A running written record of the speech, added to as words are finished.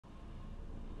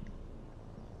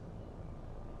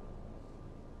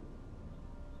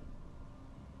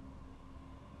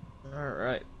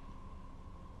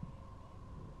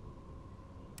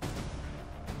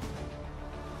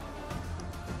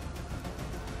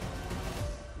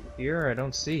here? I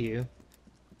don't see you.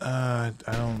 I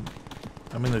don't...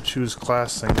 I'm in the choose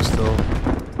class thing still.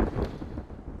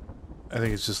 I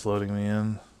think it's just loading me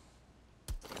in.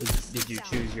 Did you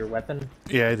choose your weapon?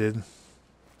 Yeah, I did.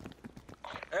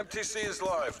 MTC is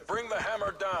live. Bring the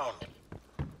hammer down.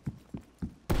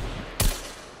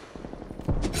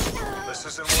 This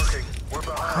isn't working. We're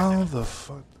behind. How the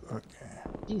fuck? Okay.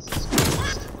 Jesus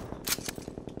Christ.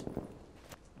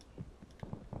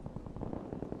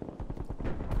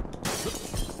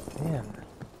 Man.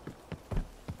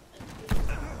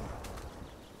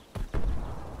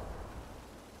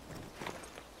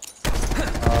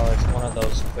 Oh, it's one of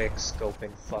those quick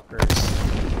scoping fuckers.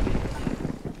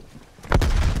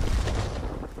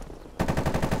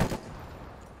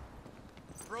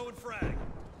 Throwing frag.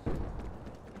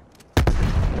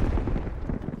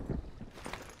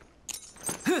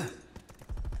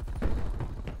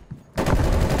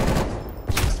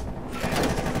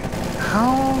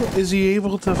 How is he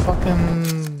able to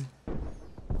fucking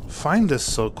find us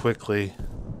so quickly?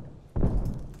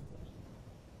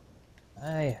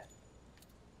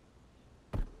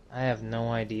 I have no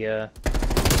idea.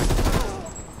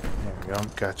 There we go.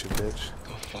 Gotcha, bitch.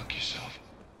 Go fuck yourself.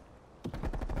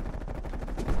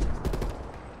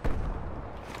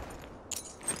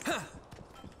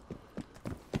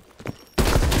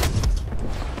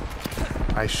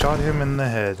 I shot him in the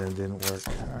head and it didn't work.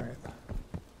 Alright.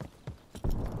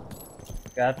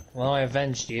 Well, I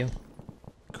avenged you.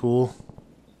 Cool.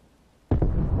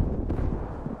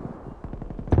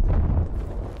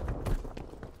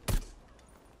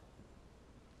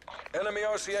 Enemy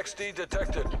RCXD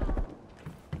detected.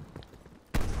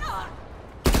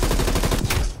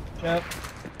 Yep.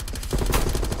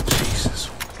 Jesus.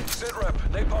 Sitrep,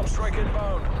 napalm strike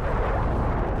inbound.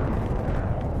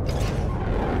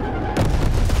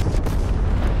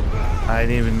 I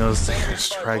didn't even notice they could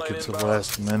strike until the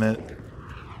last minute.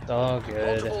 It's all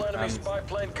good. Multiple enemy spy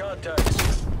plane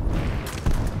contacts.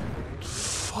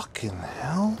 Fucking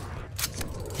hell.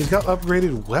 He's got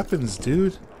upgraded weapons,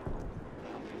 dude.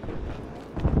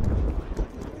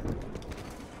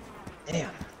 Damn.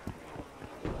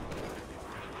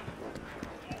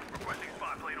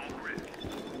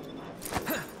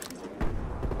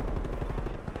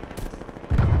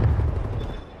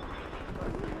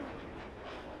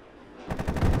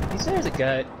 These are the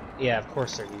guy. Yeah, of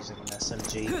course they're using an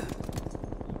SMG.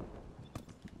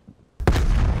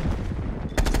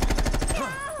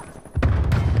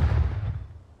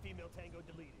 Female tango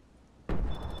deleted.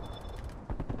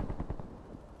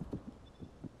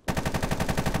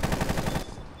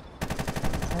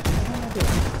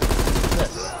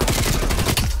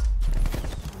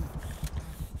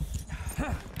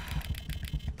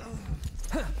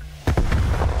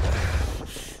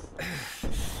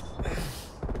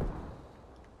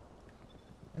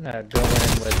 I'm gonna go in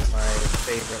with my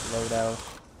favorite loadout.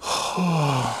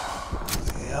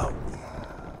 Yep.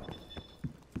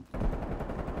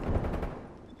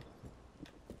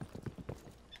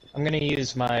 I'm gonna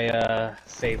use my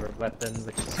favorite weapon,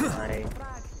 which is my.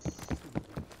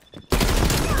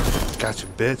 Gotcha,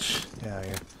 bitch. Yeah,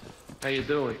 yeah. How you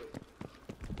doing?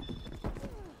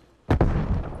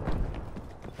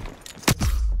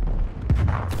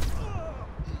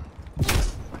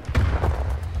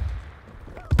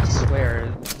 I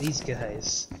swear, these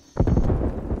guys.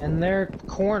 And they're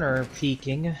corner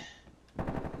peeking.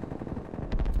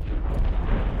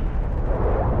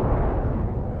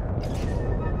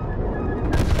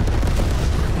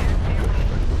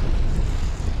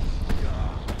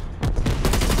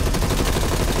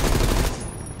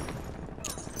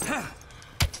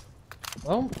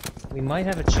 Well, we might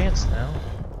have a chance now.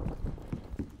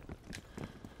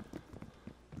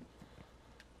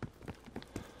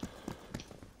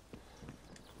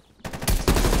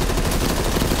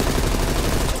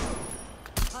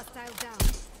 Hostile down.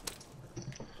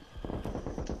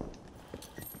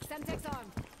 Semtex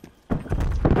armed.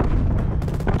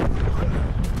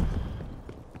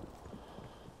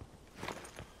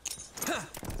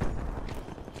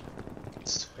 I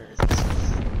swear these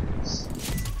fuckers.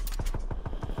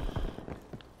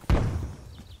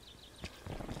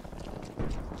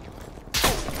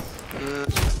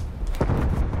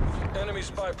 Enemy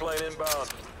spy plane inbound.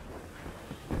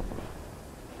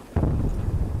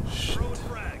 Throwing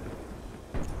frag.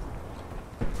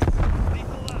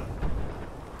 Lethal out.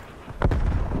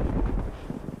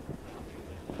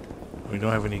 We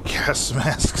don't have any gas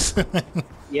masks.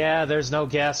 Yeah, there's no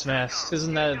gas masks.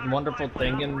 Isn't that a wonderful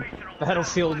thing in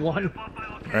Battlefield 1?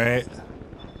 Right?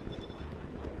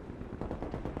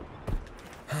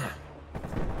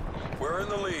 We're in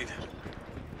the lead.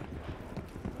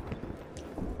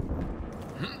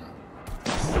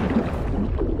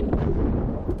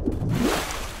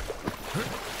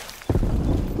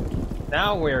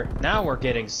 Now we're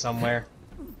getting somewhere.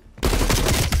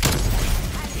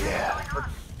 Yeah.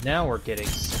 Now we're getting.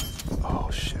 Oh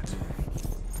shit.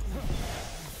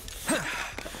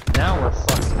 Now we're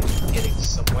fucking getting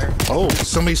somewhere. Oh,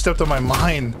 somebody stepped on my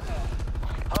mine.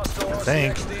 Hostile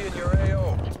think. RCXD in your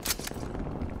AO.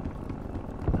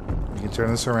 You can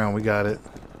turn this around. We got it.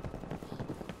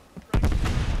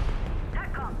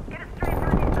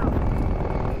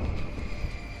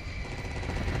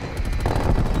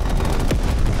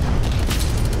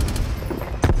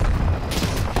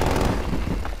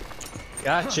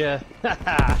 Gotcha.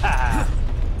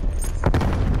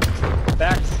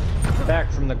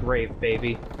 Back from the grave,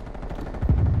 baby.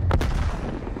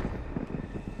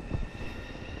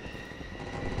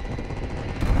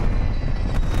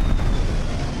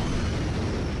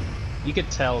 You could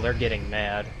tell they're getting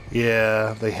mad.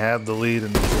 Yeah, they had the lead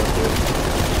and they dropped it.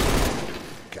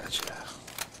 Gotcha.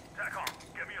 TACOM,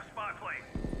 give me a spy plane.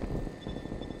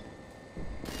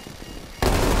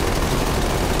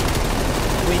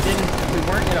 If we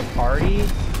weren't in a party,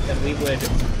 then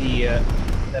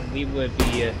we would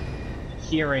be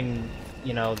hearing,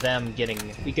 you know, them getting.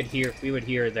 We would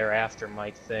hear their after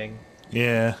mic thing.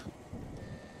 Yeah.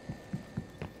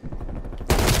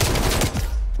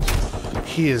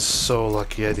 He is so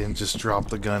lucky I didn't just drop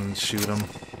the gun and shoot him. Enemy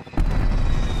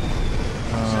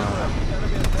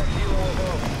attack helo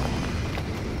above.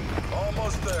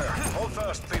 Almost there. Hold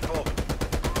fast, people.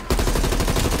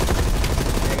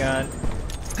 Hang on.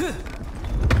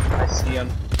 I see him.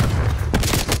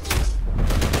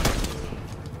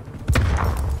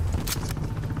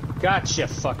 Gotcha,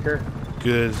 fucker.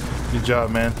 Good. Good job,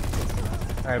 man.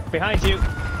 Alright, behind you.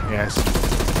 Yes.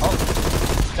 Oh.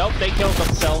 Nope, they killed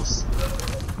themselves.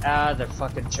 Ah, their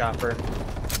fucking chopper.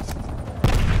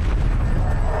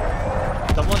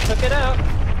 Someone took it out.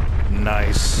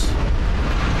 Nice.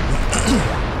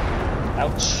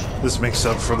 Ouch. This makes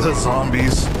up for the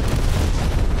zombies.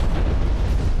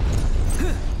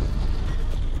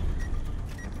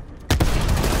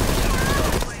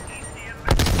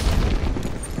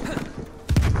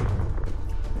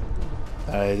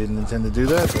 I didn't intend to do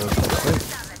that, but okay.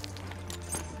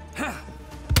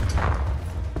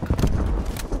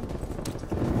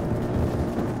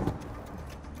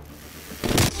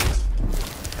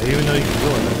 I didn't even know you could go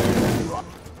in there.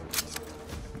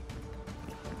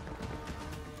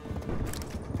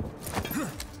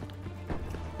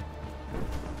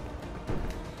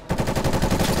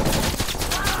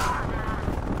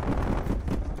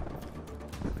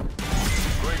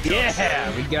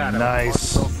 Yeah, we got him.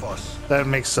 Nice. No fuss. That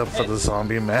makes up for the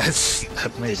zombie match.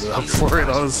 That made up for it,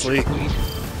 honestly.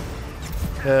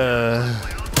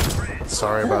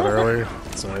 Sorry about earlier.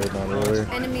 Sorry about earlier.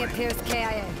 Enemy appears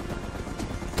KIA.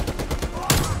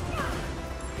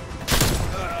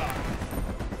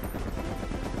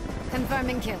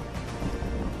 Confirming kill.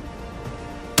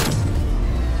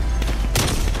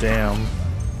 Damn.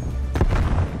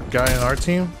 Guy in our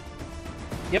team?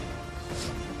 Yep.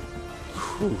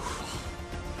 Whew.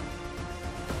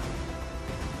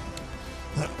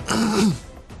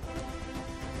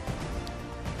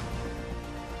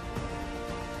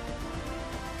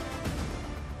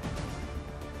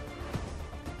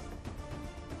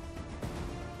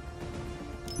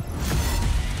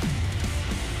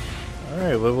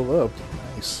 Alright, level up.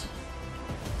 Nice.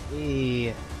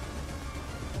 Hey.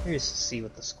 Here's to see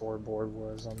what the scoreboard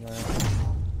was on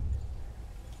that.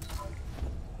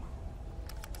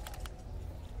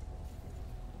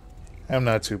 I'm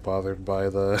not too bothered by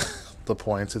the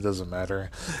points. It doesn't matter.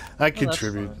 I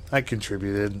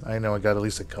contributed. I know I got at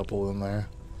least a couple in there.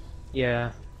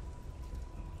 Yeah.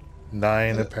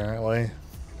 9 apparently.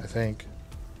 I think.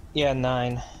 Yeah,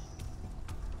 9.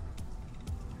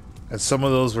 And some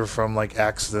of those were from like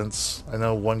accidents. I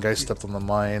know one guy stepped on the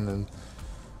mine and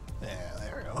yeah,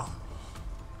 there we go.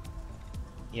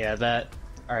 Yeah, that.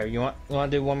 All right, you want to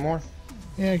do one more?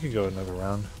 Yeah, I could go another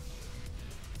round.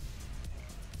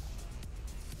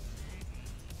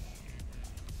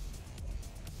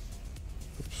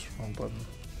 Oops, wrong button.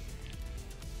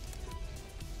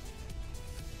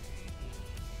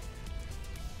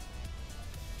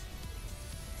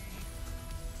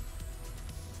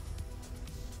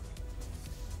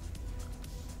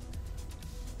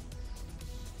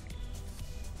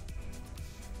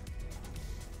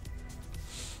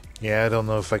 Yeah, I don't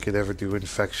know if I could ever do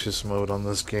infectious mode on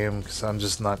this game because I'm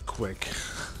just not quick.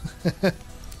 I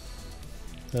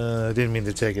didn't mean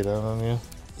to take it out on you.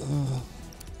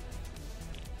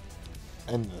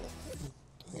 And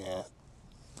yeah,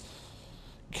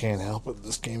 can't help it.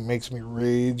 This game makes me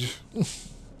rage.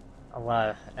 A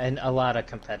lot of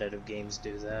competitive games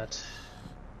do that.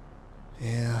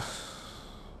 Yeah,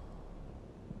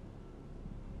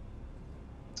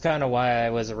 kind of why I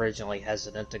was originally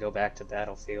hesitant to go back to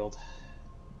Battlefield.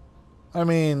 I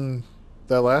mean,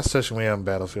 that last session we had on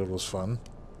Battlefield was fun.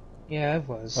 Yeah, it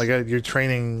was. Like, your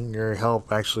training, your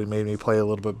help actually made me play a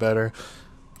little bit better.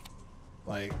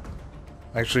 Like,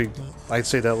 actually, I'd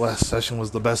say that last session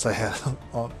was the best I had.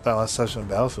 That last session of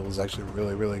Battlefield was actually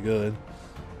really, really good.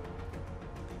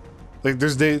 Like,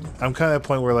 there's days I'm kind of at a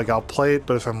point where, like, I'll play it,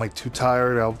 but if I'm, like, too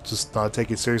tired, I'll just not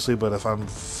take it seriously. But if I'm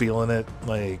feeling it,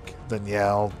 like, then yeah,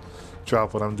 I'll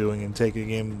drop what I'm doing and take a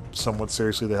game somewhat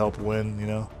seriously to help win, you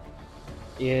know?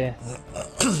 Yeah.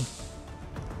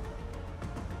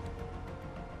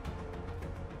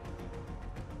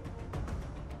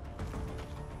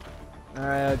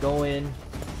 Alright, go in.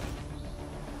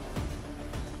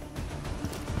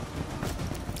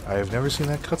 I have never seen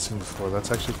that cutscene before.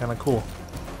 That's actually kind of cool.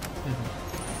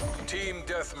 Team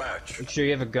deathmatch. Make sure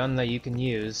you have a gun that you can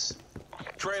use.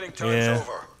 Training time's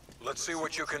over. Let's see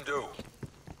what you can do.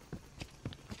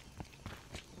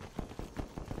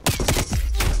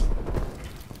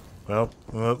 Well,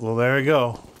 there we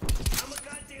go.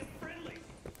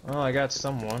 Oh, I got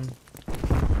someone.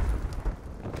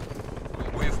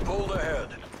 We've pulled ahead.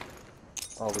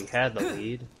 Oh, we had the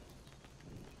lead.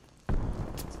 All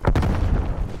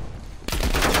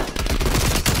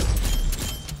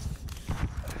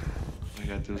I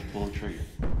gotta do is pull the trigger.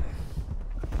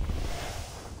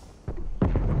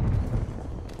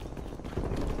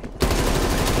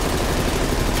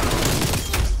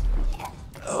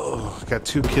 Oh, got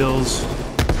 2 kills.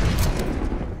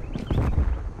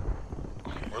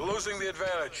 We're losing the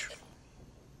advantage.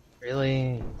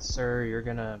 Really? Sir, you're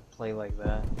gonna play like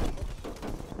that?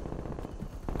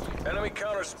 Enemy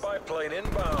counter spy plane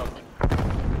inbound.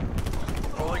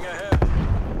 Pulling ahead.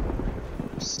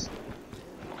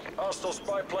 Hostile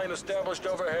spy plane established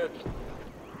overhead.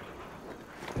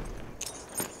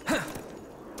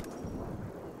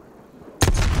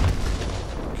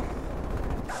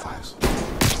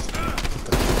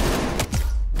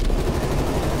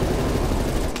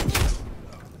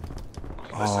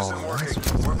 This isn't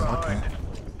working. We're behind.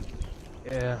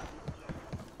 Yeah.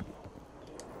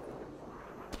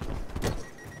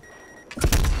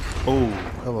 Oh,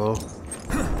 hello.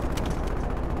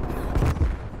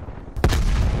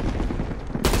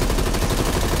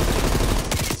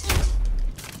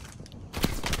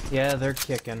 Yeah, they're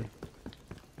kicking.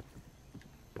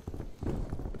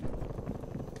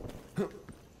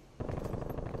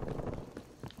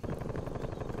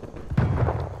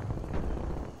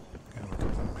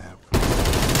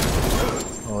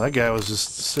 Oh, that guy was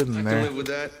just sitting I can there. live with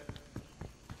that.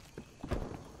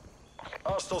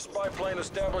 Hostile spy plane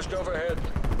established overhead.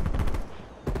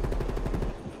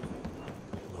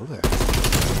 Hello there.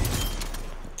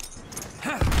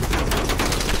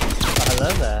 I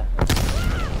love that.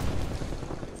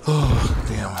 Oh,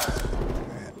 damn.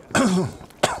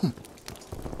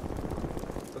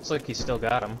 Looks like he still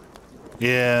got him.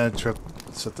 Yeah,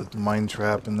 set the mine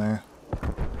trap in there.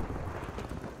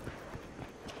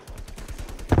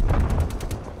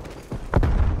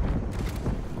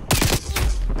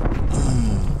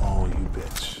 Oh, you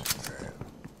bitch.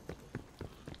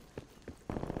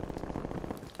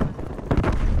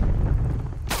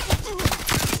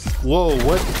 Whoa,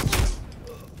 what?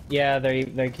 Yeah,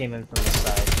 they came in from the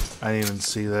side. I didn't even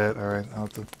see that. Alright, I'll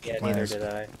have to Yeah, keep my neither eyes- did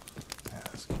I. Yeah,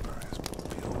 let's keep our eyes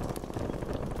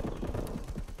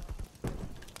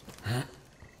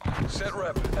peeled. Set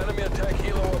rep. Enemy attack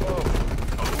helo above.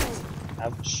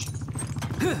 Ouch.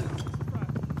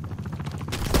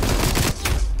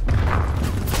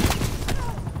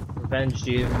 Revenged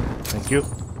you. Thank you.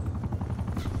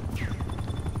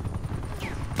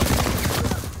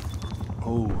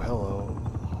 Oh, hello.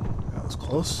 That was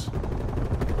close.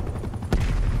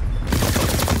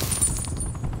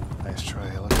 Nice try,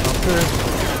 helicopter.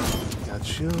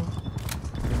 Got you.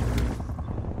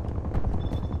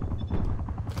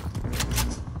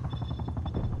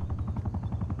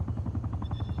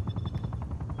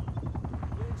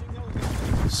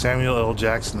 Samuel L.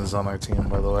 Jackson is on our team,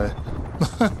 by the way.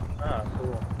 Ah,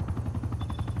 cool.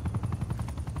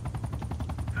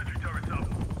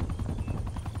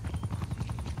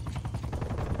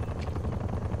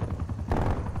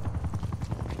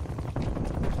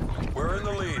 We're in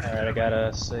the lead. Alright, I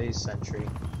gotta say sentry.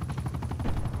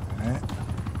 Alright.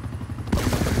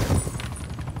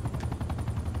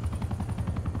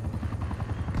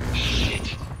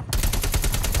 Shit.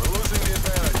 We're losing the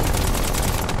advantage.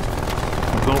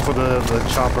 I'm going for the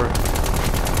chopper.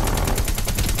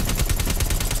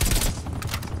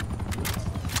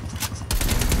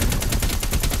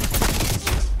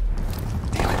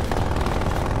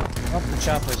 Oh, the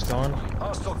chopper's gone.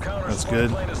 Hostile Hostile counter That's spy good.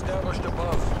 plane established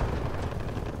above.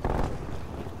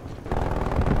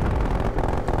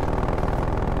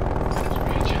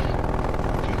 Good job.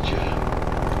 Good job.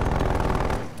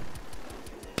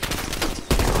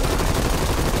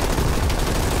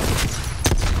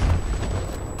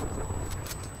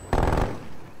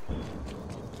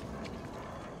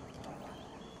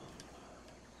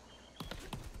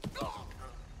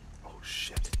 Oh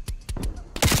shit.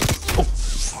 Oh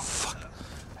fuck.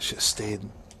 I should have stayed.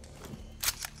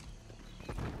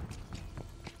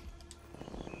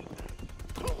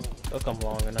 Took them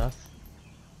long enough.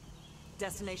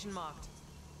 Destination marked.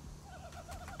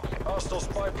 Hostile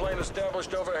spy plane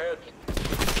established overhead.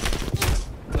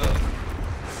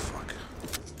 Fuck.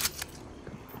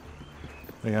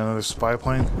 We got another spy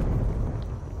plane?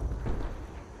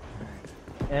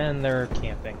 And they're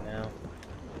camping now.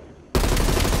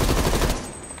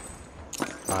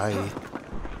 Aye.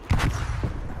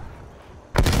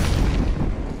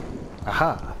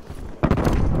 Aha.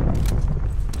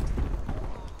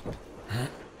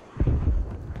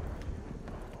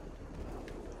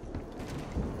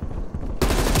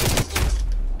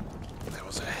 That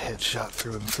was a headshot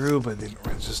through and through, but it didn't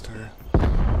register.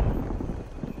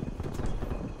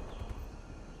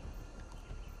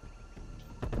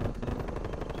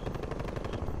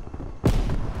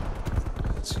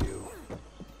 That's you.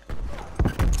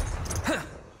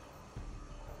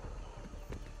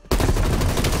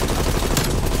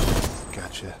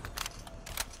 Gotcha.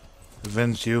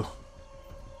 Avenged you.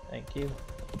 Thank you.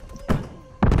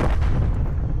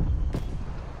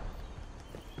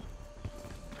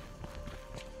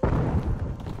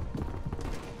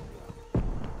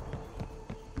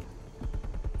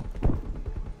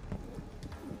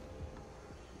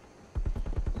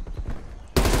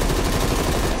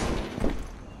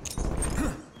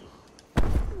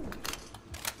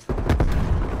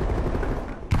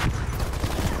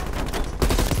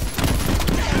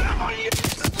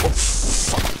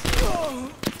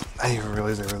 I didn't even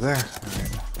realize they were there.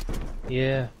 Alright.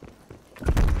 Yeah.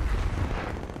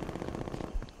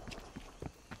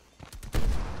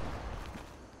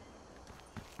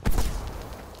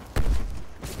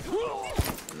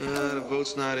 The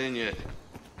vote's not in yet.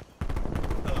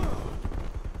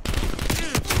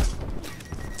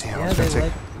 Damn, Yeah, I was they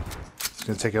gonna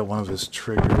like. take out one of his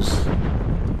triggers.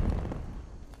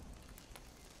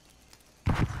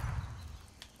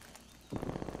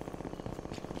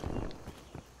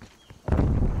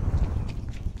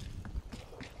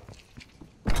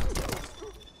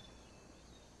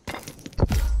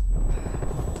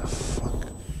 What the fuck?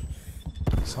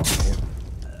 Something.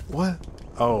 What?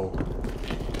 Oh.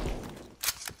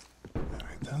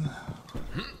 Alright then.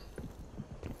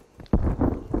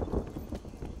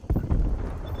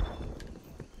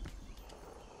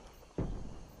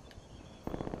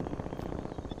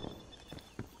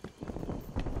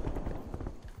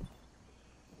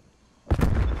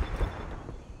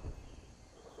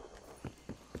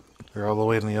 They're all the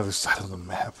way on the other side of the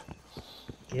map.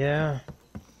 Yeah.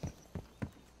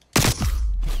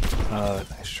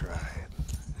 Nice try.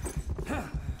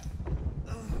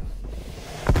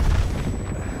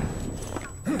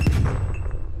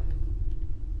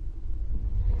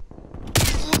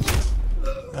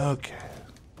 Okay.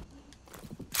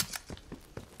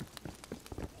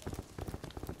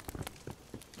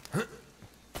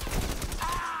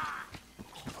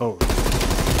 Oh.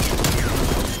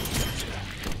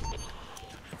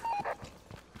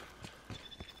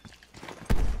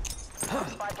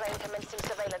 Spy plane commencing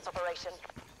surveillance operation.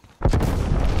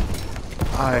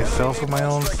 I fell for my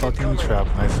own fucking trap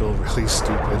and I feel really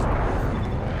stupid.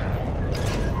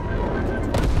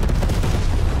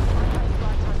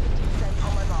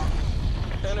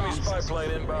 Enemy spy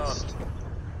plane inbound.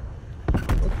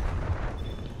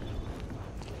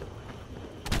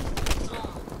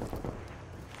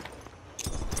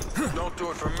 Don't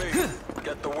do it for me.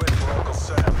 Get the win for Uncle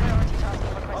Sam.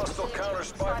 Hostile counter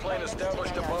spy plane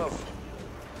established above.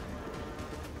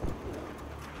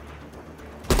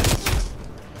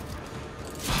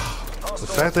 The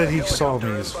fact that he saw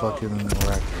me is fucking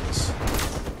miraculous.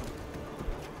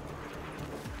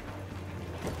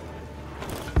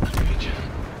 Good job.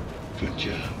 Good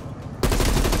job.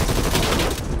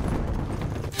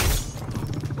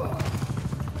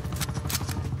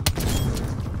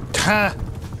 Ha!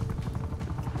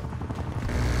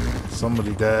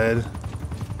 Somebody died.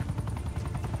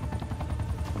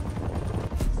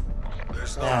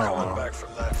 There's no coming back from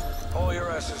that. All your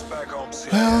asses back home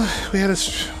safe. Well, we had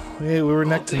we were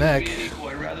neck to neck.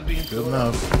 I'd rather be in Good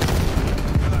enough.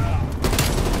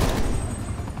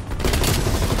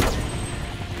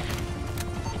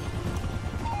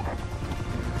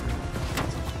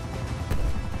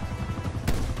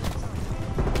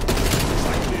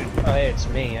 it's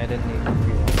me. I didn't even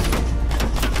realize.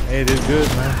 Hey, you did good,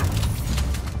 man.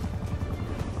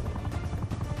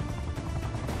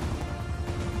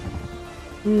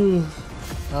 Ooh.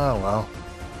 Oh well.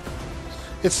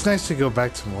 It's nice to go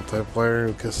back to multiplayer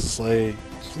because it's like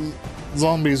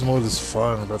zombies mode is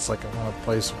fun, but it's like I want to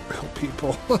play some real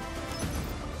people.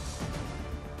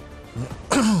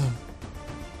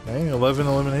 Dang, 11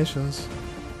 eliminations.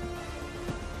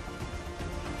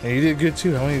 And you did good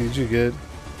too. How many did you get?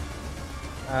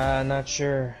 Not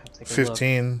sure. I'll take a look.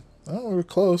 15. Oh, we were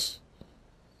close.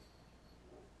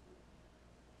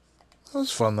 That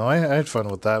was fun though. I had fun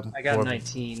with that. I got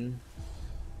 19.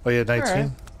 Oh, you had 19?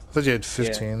 Alright. I thought you had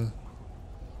 15.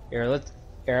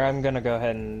 Here, I'm gonna go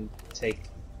ahead and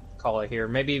call it here.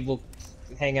 Maybe we'll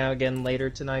hang out again later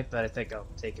tonight, but I think I'll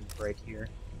take a break here.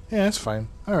 Yeah, that's fine.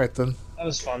 Alright then. That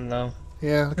was fun though.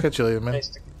 Yeah, I'll catch you later, man.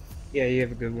 Yeah, you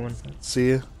have a good one.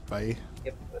 See ya. Bye.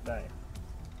 Yep, bye-bye.